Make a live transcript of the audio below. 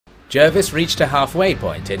Jervis reached a halfway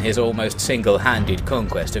point in his almost single-handed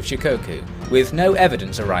conquest of Shikoku, with no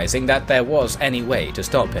evidence arising that there was any way to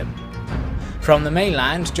stop him. From the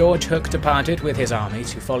mainland, George Hook departed with his army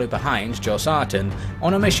to follow behind Jos Arton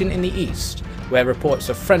on a mission in the east, where reports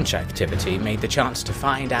of French activity made the chance to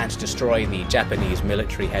find and destroy the Japanese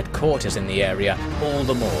military headquarters in the area all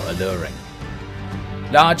the more alluring.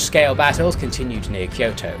 Large-scale battles continued near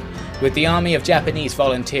Kyoto, with the army of Japanese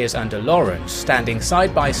volunteers under Lawrence standing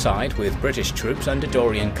side by side with British troops under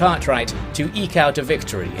Dorian Cartwright to eke out a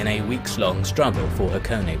victory in a weeks-long struggle for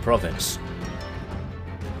Hakone province.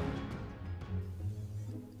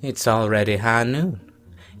 It's already high noon.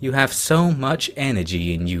 You have so much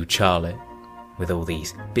energy in you, Charlie. With all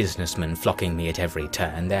these businessmen flocking me at every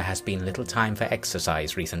turn, there has been little time for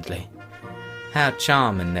exercise recently. How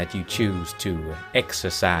charming that you choose to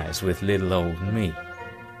exercise with little old me.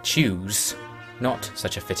 Choose, not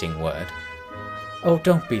such a fitting word. Oh,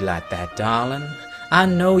 don't be like that, darling. I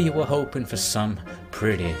know you were hoping for some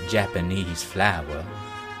pretty Japanese flower.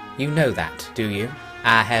 You know that, do you?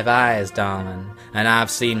 I have eyes, darling, and I've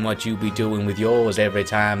seen what you be doing with yours every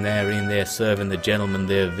time they're in there serving the gentlemen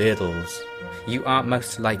their victuals. You are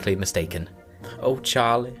most likely mistaken. Oh,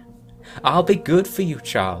 Charlie, I'll be good for you,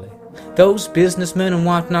 Charlie. Those businessmen and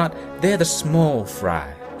whatnot, they're the small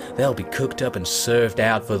fry. They'll be cooked up and served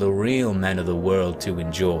out for the real men of the world to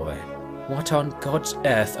enjoy. What on God's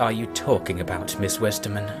earth are you talking about, Miss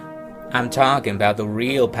Westerman? I'm talking about the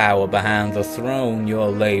real power behind the throne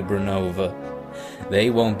you're labouring over. They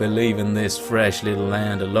won't be leaving this fresh little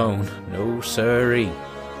land alone, no sirree.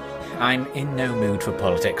 I'm in no mood for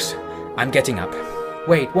politics. I'm getting up.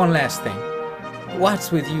 Wait, one last thing.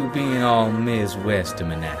 What's with you being all Miss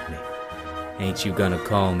Westerman at me? Ain't you gonna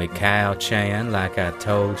call me Cow Chan like I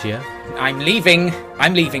told you? I'm leaving!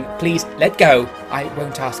 Please, let go! I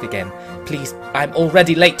won't ask again. Please, I'm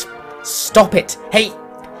already late! Stop it! Hey!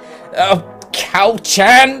 Cow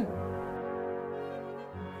Chan!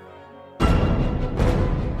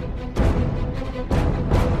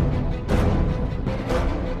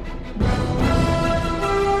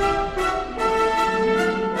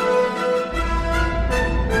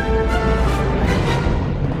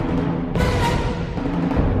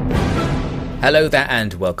 Hello there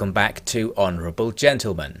and welcome back to Honourable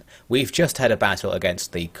Gentlemen. We've just had a battle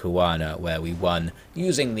against the Kuwana where we won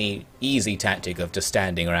using the easy tactic of just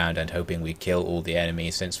standing around and hoping we'd kill all the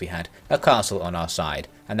enemies since we had a castle on our side,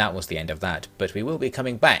 and that was the end of that, but we will be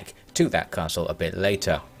coming back to that castle a bit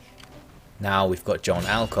later. Now we've got John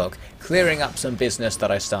Alcock clearing up some business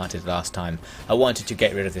that I started last time. I wanted to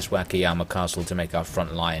get rid of this Wakayama castle to make our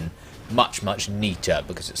front line much neater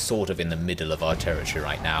because it's sort of in the middle of our territory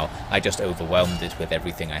right now. I just overwhelmed it with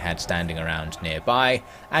everything I had standing around nearby,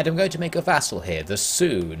 and I'm going to make a vassal here, the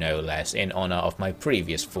Sioux no less, in honour of my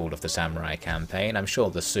previous Fall of the Samurai campaign. I'm sure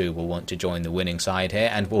the Sioux will want to join the winning side here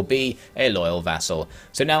and will be a loyal vassal.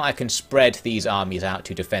 So now I can spread these armies out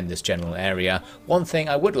to defend this general area. One thing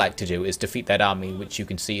I would like to do is defeat that army which you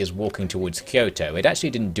can see is walking towards Kyoto. It actually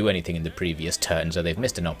didn't do anything in the previous turn, so they've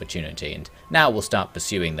missed an opportunity, and now we'll start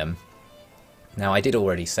pursuing them. Now, I did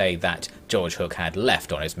already say that George Hook had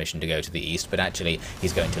left on his mission to go to the east, but actually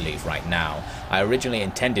he's going to leave right now. I originally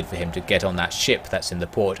intended for him to get on that ship that's in the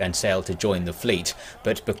port and sail to join the fleet,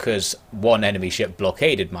 but because one enemy ship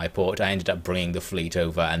blockaded my port, I ended up bringing the fleet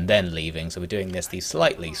over and then leaving, so we're doing this the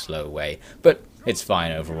slightly slow way, but it's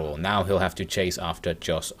fine overall. Now he'll have to chase after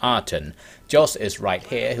Jos Arton. Jos is right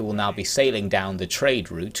here, who will now be sailing down the trade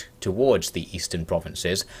route towards the eastern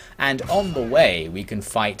provinces, and on the way we can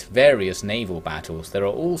fight various naval battles. There are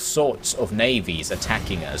all sorts of navies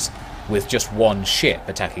attacking us, with just one ship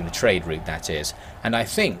attacking the trade route, that is. And I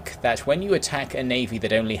think that when you attack a navy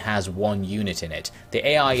that only has one unit in it, the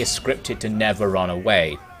AI is scripted to never run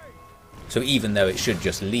away. So even though it should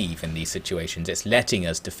just leave in these situations, it's letting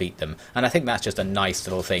us defeat them, and I think that's just a nice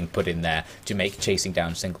little thing put in there to make chasing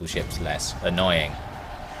down single ships less annoying.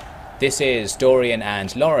 This is Dorian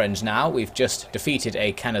and Lawrence now. We've just defeated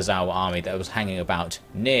a Kanazawa army that was hanging about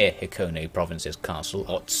near Hakone Province's castle,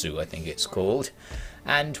 Otsu I think it's called.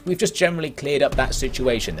 And we've just generally cleared up that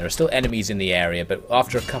situation. There are still enemies in the area, but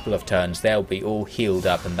after a couple of turns they'll be all healed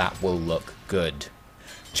up and that will look good.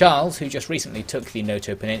 Charles, who just recently took the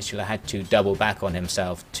Noto Peninsula, had to double back on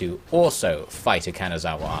himself to also fight a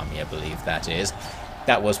Kanazawa army, I believe that is.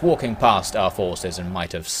 That was walking past our forces and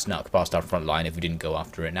might have snuck past our front line if we didn't go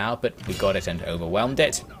after it now, but we got it and overwhelmed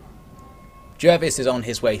it. Jervis is on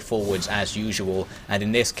his way forwards as usual, and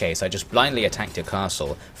in this case I just blindly attacked a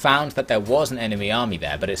castle, found that there was an enemy army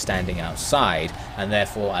there but it's standing outside, and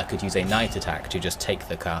therefore I could use a night attack to just take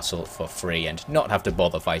the castle for free and not have to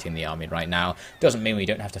bother fighting the army right now. Doesn't mean we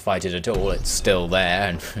don't have to fight it at all, it's still there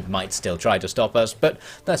and it might still try to stop us, but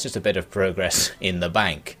that's just a bit of progress in the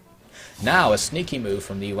bank. Now a sneaky move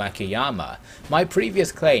from the Wakayama. My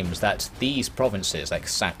previous claims that these provinces, like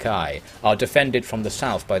Sakai, are defended from the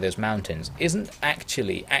south by those mountains isn't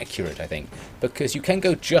actually accurate, I think, because you can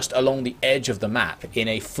go just along the edge of the map in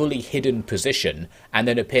a fully hidden position and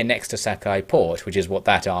then appear next to Sakai port, which is what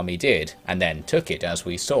that army did, and then took it, as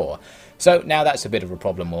we saw. So now that's a bit of a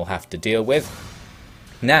problem we'll have to deal with.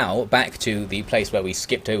 Now, back to the place where we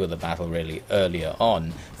skipped over the battle really earlier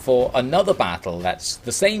on, for another battle that's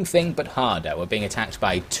the same thing but harder. We're being attacked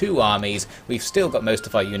by two armies, we've still got most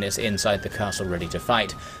of our units inside the castle ready to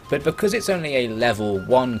fight, but because it's only a level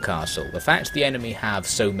 1 castle, the fact the enemy have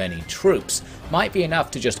so many troops might be enough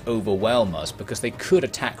to just overwhelm us, because they could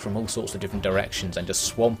attack from all sorts of different directions and just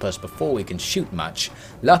swamp us before we can shoot much.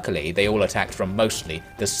 Luckily, they all attacked from mostly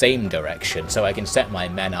the same direction, so I can set my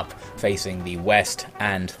men up facing the west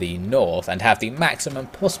and the north and have the maximum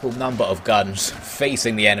possible number of guns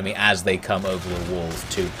facing the enemy as they come over the walls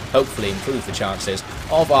to hopefully improve the chances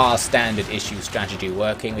of our standard issue strategy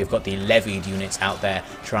working. We've got the levied units out there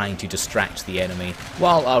trying to distract the enemy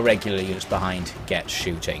while our regular units behind get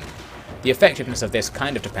shooting. The effectiveness of this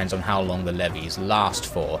kind of depends on how long the levies last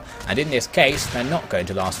for, and in this case they're not going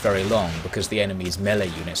to last very long because the enemy's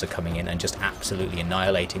melee units are coming in and just absolutely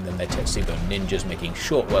annihilating them. They're Tetsubo ninjas making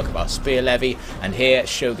short work of our spear levy, and here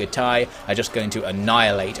Shogutai are just going to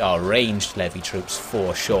annihilate our ranged levy troops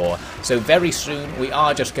for sure. So very soon we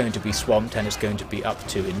are just going to be swamped, and it's going to be up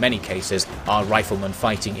to, in many cases, our riflemen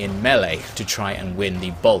fighting in melee to try and win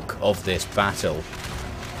the bulk of this battle.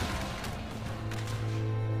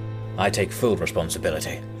 I take full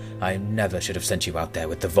responsibility. I never should have sent you out there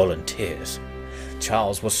with the volunteers.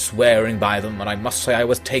 Charles was swearing by them, and I must say I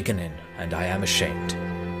was taken in, and I am ashamed.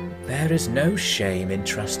 There is no shame in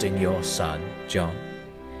trusting your son, John.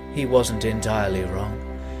 He wasn't entirely wrong.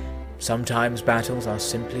 Sometimes battles are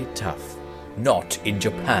simply tough. Not in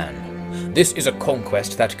Japan. This is a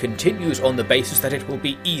conquest that continues on the basis that it will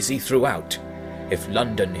be easy throughout. If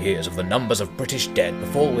London hears of the numbers of British dead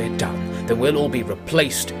before we're done, then we'll all be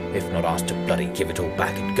replaced, if not asked to bloody give it all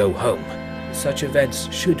back and go home. Such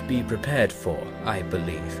events should be prepared for, I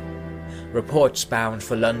believe. Reports bound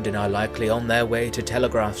for London are likely on their way to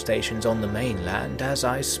telegraph stations on the mainland as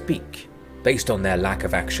I speak. Based on their lack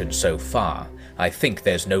of action so far, I think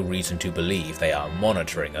there's no reason to believe they are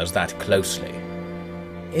monitoring us that closely.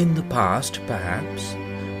 In the past, perhaps,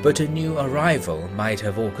 but a new arrival might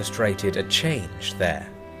have orchestrated a change there.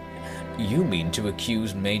 You mean to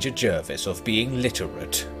accuse Major Jervis of being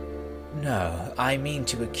literate? No, I mean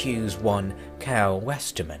to accuse one Cal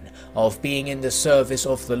Westerman of being in the service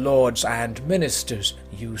of the lords and ministers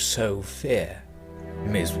you so fear.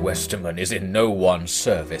 Miss Westerman is in no one's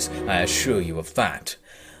service, I assure you of that.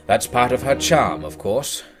 That's part of her charm, of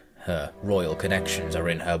course. Her royal connections are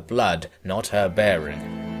in her blood, not her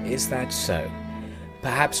bearing. Is that so?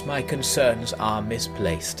 Perhaps my concerns are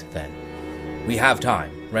misplaced, then. We have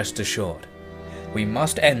time, rest assured. We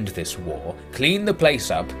must end this war, clean the place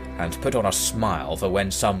up, and put on a smile for when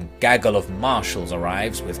some gaggle of marshals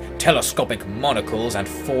arrives with telescopic monocles and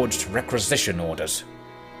forged requisition orders.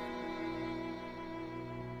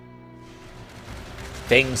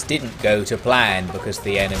 Things didn't go to plan because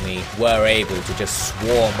the enemy were able to just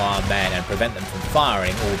swarm our men and prevent them from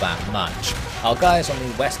firing all that much. Our guys on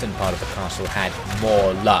the western part of the castle had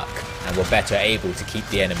more luck and were better able to keep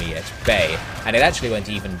the enemy at bay, and it actually went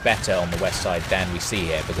even better on the west side than we see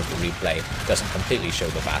here because the replay doesn't completely show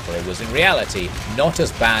the battle. It was in reality not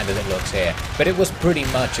as bad as it looks here, but it was pretty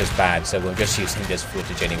much as bad, so we're just using this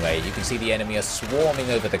footage anyway. You can see the enemy are swarming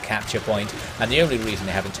over the capture point, and the only reason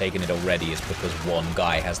they haven't taken it already is because one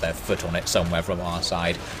guy has their foot on it somewhere from our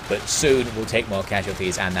side, but soon we'll take more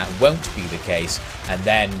casualties and that won't be the case, and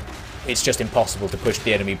then it's just impossible to push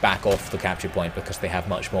the enemy back off the capture point because they have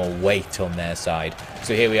much more weight on their side.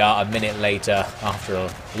 So here we are a minute later, after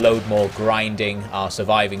a load more grinding, our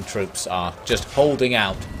surviving troops are just holding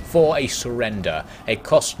out for a surrender, a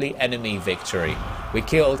costly enemy victory. We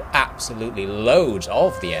killed absolutely loads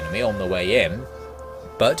of the enemy on the way in,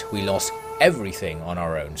 but we lost everything on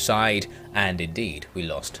our own side, and indeed we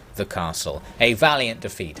lost the castle. A valiant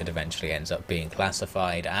defeat it eventually ends up being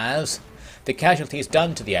classified as. the casualties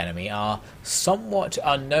done to the enemy are somewhat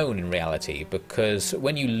unknown in reality, because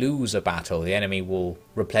when you lose a battle, the enemy will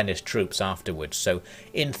replenish troops afterwards. So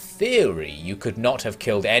in theory, you could not have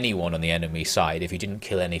killed anyone on the enemy side if you didn't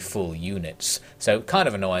kill any full units. So kind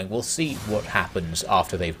of annoying. We'll see what happens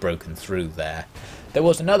after they've broken through there. There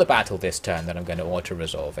was another battle this turn that I'm going to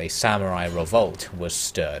auto-resolve. A samurai revolt was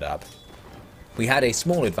stirred up. We had a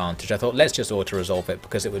small advantage. I thought, let's just auto-resolve it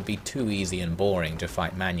because it would be too easy and boring to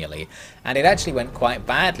fight manually. And it actually went quite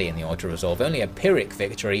badly in the auto-resolve. Only a Pyrrhic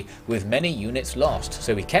victory with many units lost.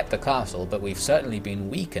 So we kept the castle, but we've certainly been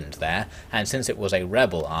weakened there. And since it was a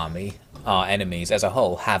rebel army, our enemies as a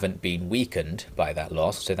whole haven't been weakened by that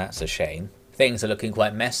loss, so that's a shame. Things are looking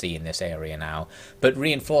quite messy in this area now, but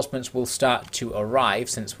reinforcements will start to arrive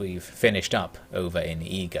since we've finished up over in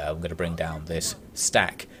Eager. I'm going to bring down this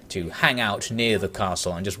stack to hang out near the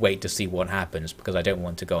castle and just wait to see what happens, because I don't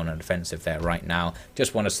want to go on an offensive there right now.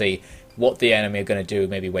 Just want to see what the enemy are going to do,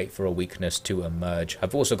 maybe wait for a weakness to emerge.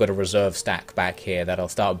 I've also got a reserve stack back here that I'll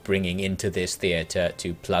start bringing into this theatre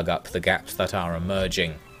to plug up the gaps that are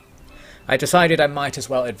emerging. I decided I might as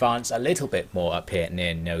well advance a little bit more up here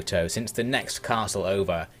near Noto, since the next castle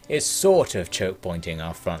over is sort of choke pointing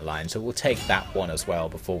our front line, so we'll take that one as well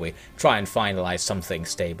before we try and finalise something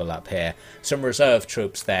stable up here. Some reserve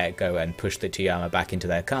troops there go and push the Toyama back into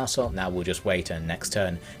their castle. Now we'll just wait and next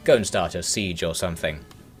turn go and start a siege or something.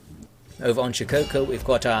 Over on Shikoku, we've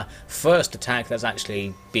got our first attack that's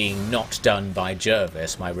actually being not done by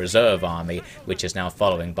Jervis. My reserve army, which is now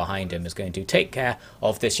following behind him, is going to take care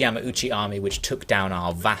of this Yamauchi army, which took down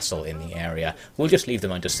our vassal in the area. We'll just leave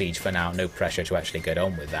them under siege for now, no pressure to actually get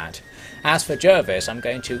on with that. As for Jervis, I'm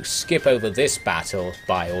going to skip over this battle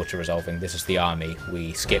by auto-resolving. This is the army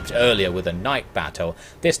we skipped earlier with a night battle.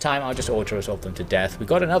 This time I'll just auto-resolve them to death. We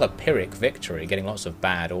got another Pyrrhic victory, getting lots of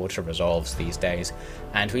bad auto-resolves these days.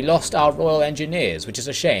 And we lost our Royal Engineers, which is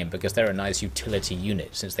a shame because they're a nice utility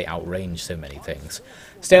unit since they outrange so many things.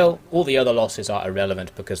 Still, all the other losses are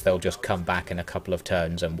irrelevant because they'll just come back in a couple of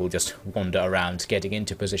turns and we'll just wander around getting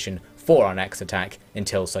into position for our next attack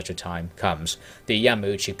until such a time comes. The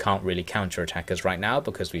Yamauchi can't really counterattack us right now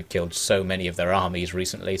because we've killed so many of their armies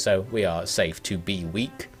recently, so we are safe to be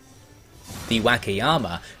weak. The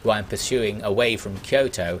Wakayama, who I'm pursuing away from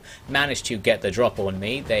Kyoto, managed to get the drop on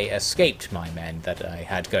me. They escaped my men that I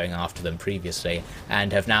had going after them previously,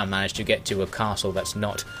 and have now managed to get to a castle that's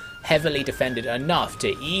not heavily defended enough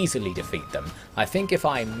to easily defeat them. I think if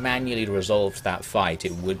I manually resolved that fight,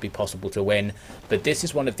 it would be possible to win, but this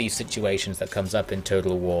is one of these situations that comes up in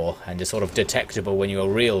Total War and is sort of detectable when you're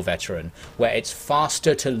a real veteran, where it's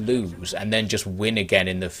faster to lose and then just win again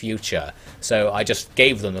in the future. So I just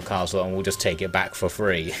gave them the castle and we'll just take it back for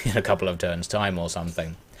free in a couple of turns' time or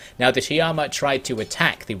something. Now the Toyama tried to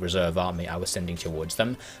attack the reserve army I was sending towards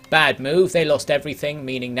them. Bad move, they lost everything,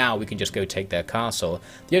 meaning now we can just go take their castle.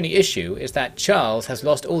 The only issue is that Charles has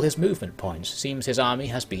lost all his movement points. Seems his army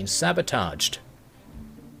has been sabotaged.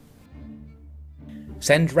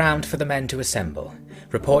 Send round for the men to assemble.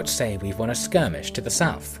 Reports say we've won a skirmish to the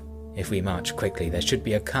south. If we march quickly, there should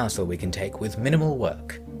be a castle we can take with minimal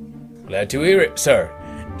work. Glad to hear it,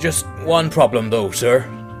 sir. Just one problem though, sir.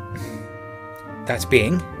 That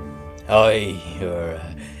being? You're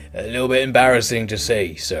a little bit embarrassing to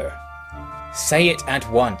say, sir. Say it at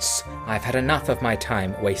once. I've had enough of my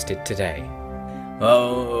time wasted today.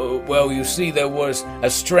 Well, you see, there was a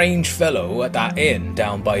strange fellow at that inn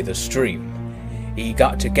down by the stream. He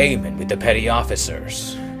got to gaming with the petty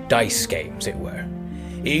officers. Dice games, it were.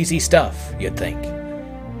 Easy stuff, you'd think.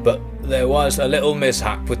 But there was a little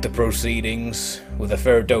mishap with the proceedings, with a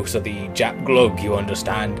fair dose of the Jap glug, you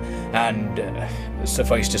understand, and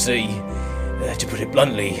suffice to say, to put it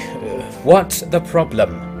bluntly... What's the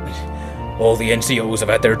problem? All the NCOs have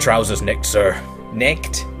had their trousers nicked, sir.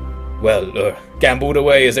 Nicked? Well, gambled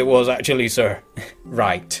away as it was actually, sir.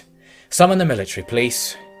 Right. Summon the military,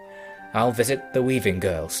 please. I'll visit the weaving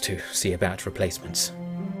girls to see about replacements.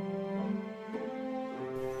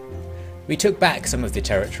 We took back some of the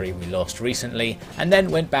territory we lost recently, and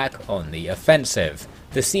then went back on the offensive.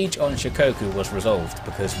 The siege on Shikoku was resolved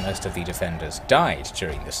because most of the defenders died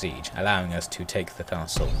during the siege, allowing us to take the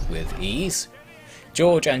castle with ease.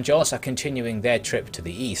 George and Joss are continuing their trip to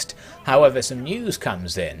the east. However, some news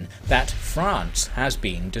comes in that France has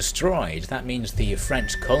been destroyed. That means the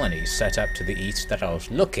French colonies set up to the east that I was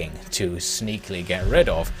looking to sneakily get rid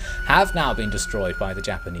of have now been destroyed by the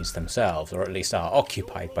Japanese themselves, or at least are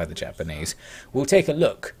occupied by the Japanese. We'll take a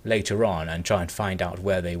look later on and try and find out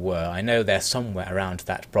where they were. I know they're somewhere around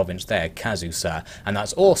that province there, Kazusa, and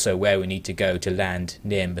that's also where we need to go to land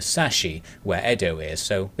near Musashi, where Edo is,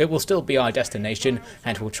 so it will still be our destination,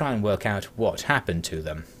 and we'll try and work out what happened to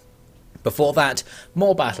them. Before that,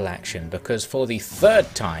 more battle action, because for the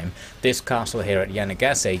third time, this castle here at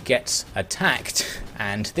Yanagase gets attacked,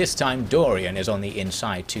 and this time Dorian is on the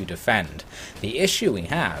inside to defend. The issue we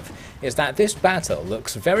have is that this battle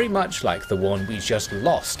looks very much like the one we just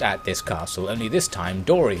lost at this castle, only this time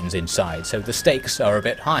Dorian's inside, so the stakes are a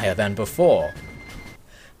bit higher than before.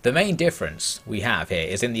 The main difference we have here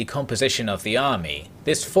is in the composition of the army.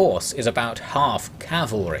 This force is about half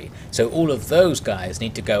cavalry, so all of those guys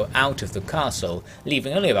need to go out of the castle,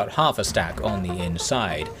 leaving only about half a stack on the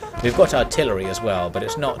inside. We've got artillery as well, but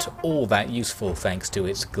it's not all that useful thanks to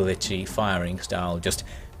its glitchy firing style, just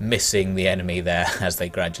missing the enemy there as they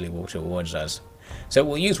gradually walk towards us. So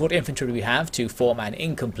we'll use what infantry we have to form an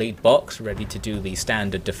incomplete box ready to do the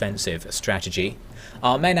standard defensive strategy.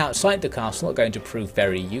 Our men outside the castle are going to prove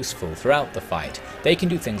very useful throughout the fight. They can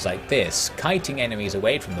do things like this, kiting enemies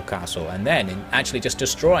away from the castle and then actually just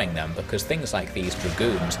destroying them, because things like these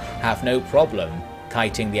dragoons have no problem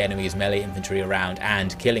kiting the enemy's melee infantry around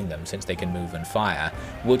and killing them since they can move and fire.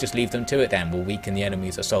 We'll just leave them to it then, we'll weaken the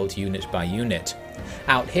enemy's assault unit by unit.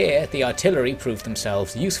 Out here, the artillery proved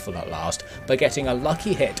themselves useful at last by getting a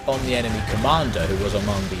lucky hit on the enemy commander who was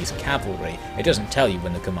among these cavalry. It doesn't tell you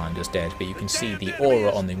when the commander's dead, but you can see the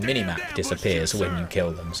aura on the minimap disappears when you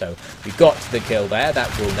kill them. So we got the kill there,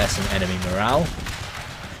 that will lessen enemy morale.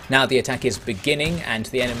 Now the attack is beginning and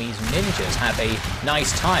the enemy's ninjas have a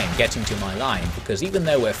nice time getting to my line, because even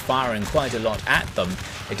though we're firing quite a lot at them,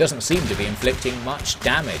 it doesn't seem to be inflicting much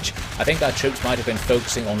damage. I think our troops might have been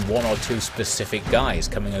focusing on one or two specific guys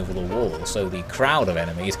coming over the wall, so the crowd of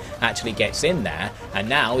enemies actually gets in there, and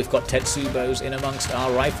now we've got Tetsubos in amongst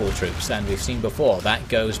our rifle troops, and we've seen before that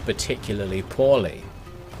goes particularly poorly.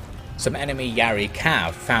 Some enemy Yari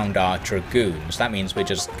Cav found our dragoons. That means we're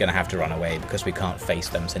just going to have to run away because we can't face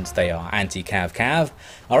them since they are anti-Cav Cav.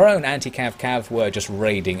 Our own anti-Cav Cav were just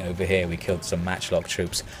raiding over here. We killed some matchlock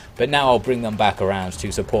troops. But now I'll bring them back around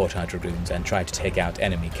to support our dragoons and try to take out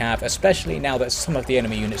enemy Cav, especially now that some of the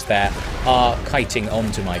enemy units there are kiting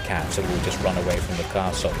onto my Cav, so we'll just run away from the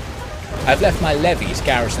castle. I've left my levies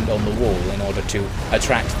garrisoned on the wall in order to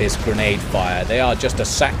attract this grenade fire. They are just a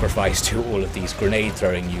sacrifice to all of these grenade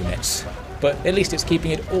throwing units. But at least it's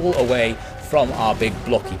keeping it all away from our big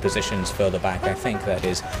blocky positions further back. I think that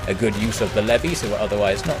is a good use of the levies, who are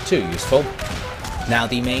otherwise not too useful. Now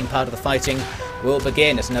the main part of the fighting will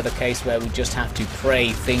begin. It's another case where we just have to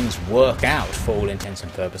pray things work out for all intents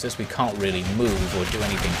and purposes. We can't really move or do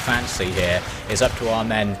anything fancy here. It's up to our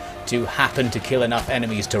men to happen to kill enough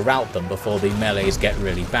enemies to rout them before the melees get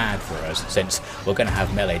really bad for us, since we're going to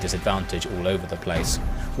have melee disadvantage all over the place.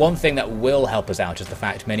 One thing that will help us out is the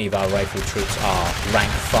fact many of our rifle troops are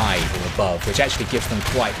rank 5 or above, which actually gives them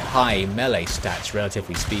quite high melee stats,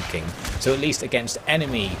 relatively speaking. So at least against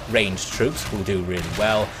enemy ranged troops we'll do really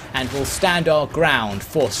well, and we'll stand our ground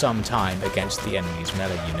for some time against the enemy's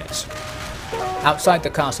melee units. Outside the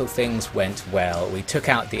castle things went well. We took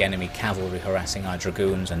out the enemy cavalry harassing our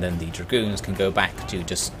dragoons, and then the dragoons can go back to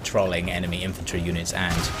just trolling enemy infantry units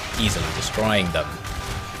and easily destroying them.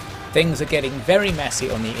 Things are getting very messy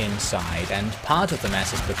on the inside, and part of the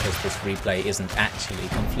mess is because this replay isn't actually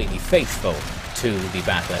completely faithful to the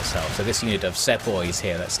battle itself. So this unit of sepoys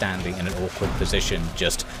here that's standing in an awkward position,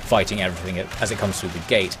 just fighting everything as it comes through the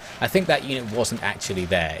gate, I think that unit wasn't actually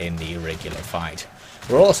there in the regular fight.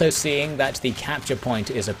 We're also seeing that the capture point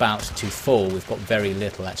is about to fall. We've got very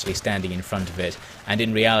little actually standing in front of it, and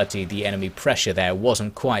in reality the enemy pressure there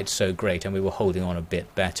wasn't quite so great and we were holding on a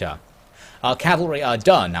bit better. Our cavalry are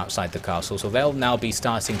done outside the castle, so they'll now be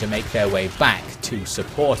starting to make their way back to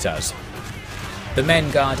support us. The men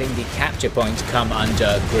guarding the capture point come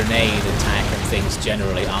under grenade attack, and things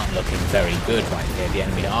generally aren't looking very good right here. The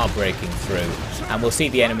enemy are breaking through, and we'll see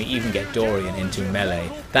the enemy even get Dorian into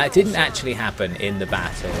melee. That didn't actually happen in the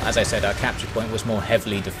battle. As I said, our capture point was more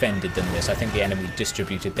heavily defended than this. I think the enemy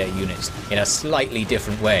distributed their units in a slightly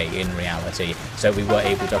different way in reality, so we were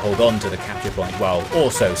able to hold on to the capture point while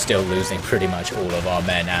also still losing pretty much all of our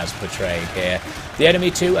men as portrayed here. The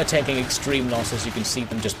enemy too are taking extreme losses. You can see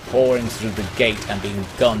them just pouring through the gate and being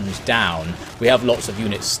gunned down. We have lots of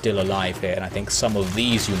units still alive here, and I think some of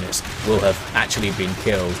these units will have actually been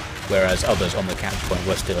killed, whereas others on the capture point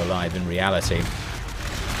were still alive in reality.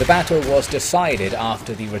 The battle was decided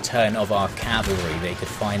after the return of our cavalry. They could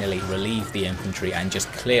finally relieve the infantry and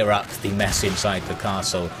just clear up the mess inside the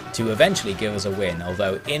castle to eventually give us a win,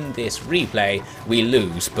 although in this replay we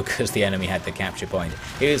lose because the enemy had the capture point.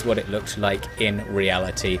 Here's what it looked like in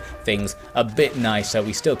reality. Things a bit nicer.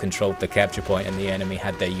 We still controlled the capture point and the enemy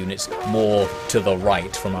had their units more to the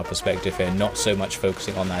right from our perspective here, not so much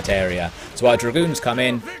focusing on that area. So our dragoons come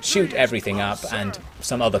in, shoot everything up, and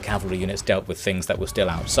some other cavalry units dealt with things that were still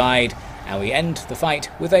outside, and we end the fight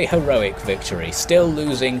with a heroic victory, still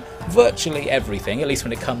losing virtually everything, at least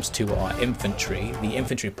when it comes to our infantry. The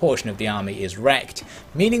infantry portion of the army is wrecked,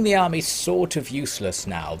 meaning the army's sort of useless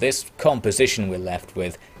now. This composition we're left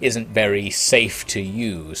with isn't very safe to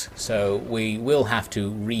use, so we will have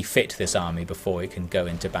to refit this army before it can go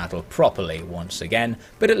into battle properly once again,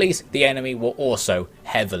 but at least the enemy were also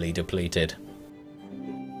heavily depleted.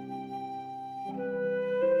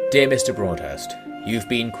 Dear Mr. Broadhurst, you've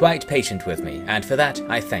been quite patient with me, and for that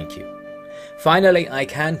I thank you. Finally, I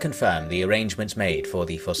can confirm the arrangements made for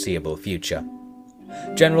the foreseeable future.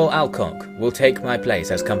 General Alconk will take my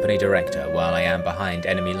place as company director while I am behind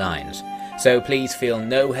enemy lines, so please feel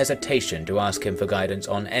no hesitation to ask him for guidance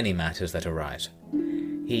on any matters that arise.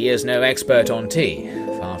 He is no expert on tea,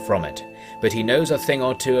 far from it, but he knows a thing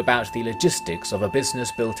or two about the logistics of a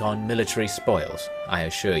business built on military spoils, I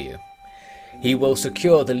assure you. He will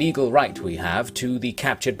secure the legal right we have to the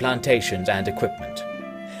captured plantations and equipment.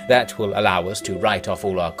 That will allow us to write off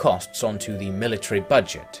all our costs onto the military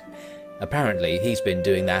budget. Apparently, he's been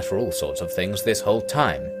doing that for all sorts of things this whole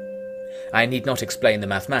time. I need not explain the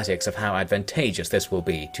mathematics of how advantageous this will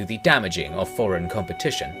be to the damaging of foreign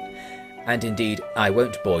competition. And indeed, I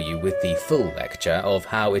won't bore you with the full lecture of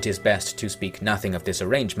how it is best to speak nothing of this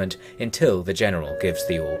arrangement until the General gives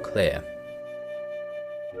the all clear.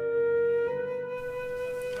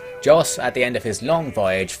 Joss, at the end of his long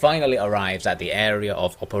voyage, finally arrives at the area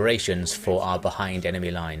of operations for our behind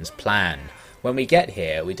enemy lines plan. When we get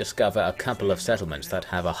here, we discover a couple of settlements that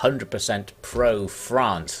have 100%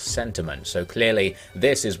 pro-France sentiment, so clearly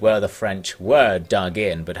this is where the French were dug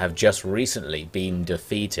in but have just recently been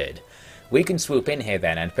defeated. We can swoop in here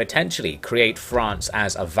then and potentially create France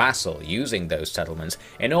as a vassal using those settlements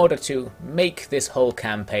in order to make this whole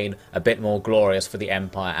campaign a bit more glorious for the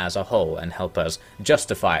Empire as a whole and help us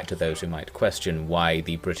justify it to those who might question why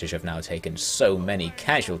the British have now taken so many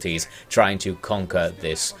casualties trying to conquer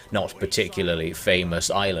this not particularly famous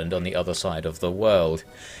island on the other side of the world.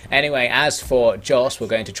 Anyway, as for Joss, we're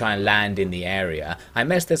going to try and land in the area. I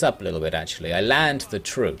messed this up a little bit actually. I land the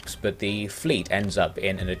troops, but the fleet ends up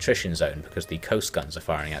in an attrition zone because the coast guns are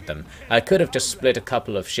firing at them. I could have just split a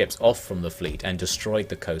couple of ships off from the fleet and destroyed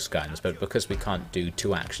the coast guns, but because we can't do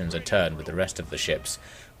 2 actions a turn with the rest of the ships,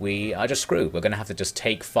 we are just screwed. We're going to have to just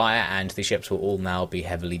take fire and the ships will all now be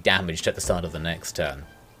heavily damaged at the start of the next turn.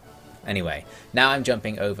 Anyway, now I'm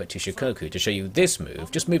jumping over to Shikoku to show you this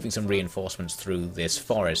move, just moving some reinforcements through this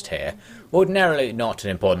forest here. Ordinarily not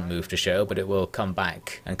an important move to show, but it will come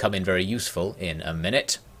back and come in very useful in a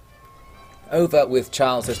minute. Over with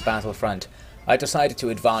Charles's battlefront, I decided to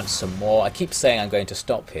advance some more. I keep saying I'm going to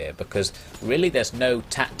stop here because really there's no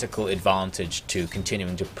tactical advantage to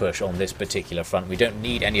continuing to push on this particular front. We don't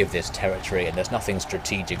need any of this territory and there's nothing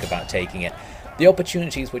strategic about taking it. The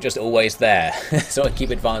opportunities were just always there, so I keep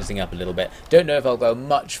advancing up a little bit. Don't know if I'll go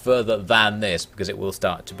much further than this because it will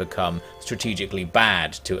start to become strategically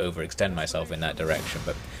bad to overextend myself in that direction,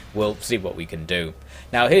 but we'll see what we can do.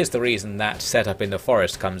 Now here's the reason that setup in the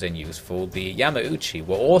forest comes in useful. The Yamauchi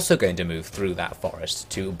were also going to move through that forest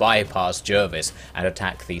to bypass Jervis and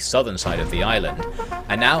attack the southern side of the island.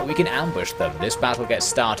 And now we can ambush them. This battle gets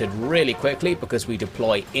started really quickly because we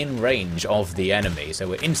deploy in range of the enemy. So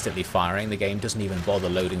we're instantly firing. The game doesn't even bother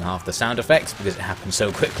loading half the sound effects because it happens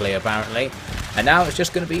so quickly apparently. And now it's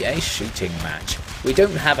just going to be a shooting match. We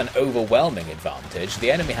don't have an overwhelming advantage.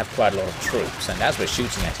 The enemy have quite a lot of troops, and as we're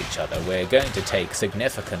shooting at each other, we're going to take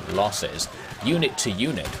significant losses. Unit to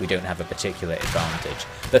unit, we don't have a particular advantage.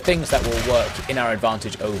 The things that will work in our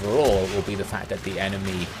advantage overall will be the fact that the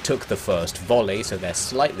enemy took the first volley, so they're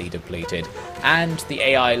slightly depleted, and the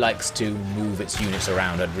AI likes to move its units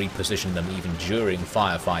around and reposition them even during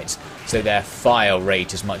firefights, so their fire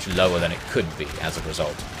rate is much lower than it could be as a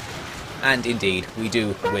result. And indeed, we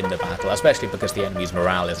do win the battle, especially because the enemy's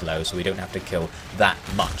morale is low, so we don't have to kill that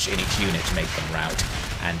much in each unit to make them rout,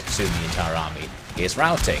 and soon the entire army is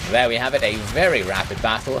routing. There we have it, a very rapid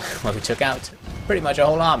battle where we took out pretty much a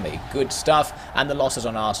whole army. Good stuff, and the losses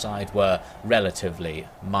on our side were relatively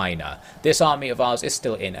minor. This army of ours is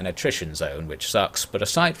still in an attrition zone, which sucks, but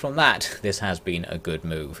aside from that, this has been a good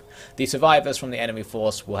move. The survivors from the enemy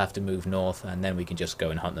force will have to move north, and then we can just go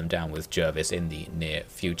and hunt them down with Jervis in the near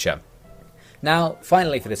future. Now,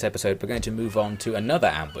 finally for this episode, we're going to move on to another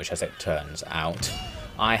ambush, as it turns out.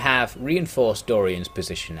 I have reinforced Dorian's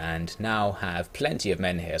position and now have plenty of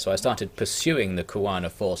men here, so I started pursuing the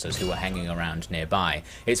Kuwana forces who were hanging around nearby.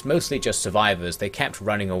 It's mostly just survivors, they kept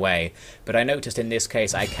running away, but I noticed in this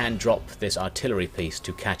case I can drop this artillery piece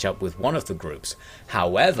to catch up with one of the groups.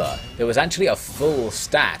 However, there was actually a full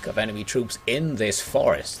stack of enemy troops in this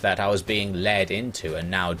forest that I was being led into,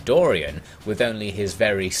 and now Dorian, with only his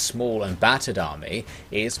very small and battered army,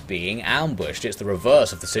 is being ambushed. It's the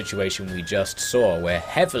reverse of the situation we just saw, where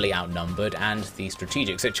heavily outnumbered and the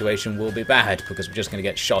strategic situation will be bad because we're just going to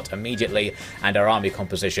get shot immediately and our army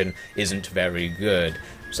composition isn't very good.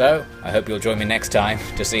 So I hope you'll join me next time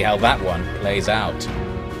to see how that one plays out.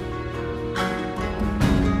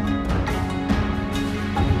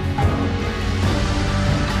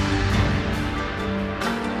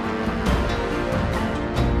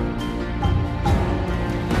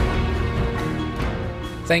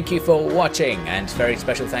 Thank you for watching, and very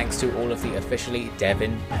special thanks to all of the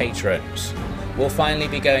OfficiallyDevin patrons. We'll finally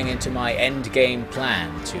be going into my endgame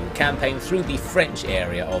plan to campaign through the French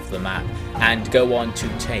area of the map and go on to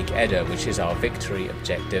take Edda, which is our victory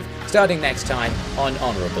objective, starting next time on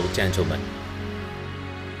Honourable Gentlemen.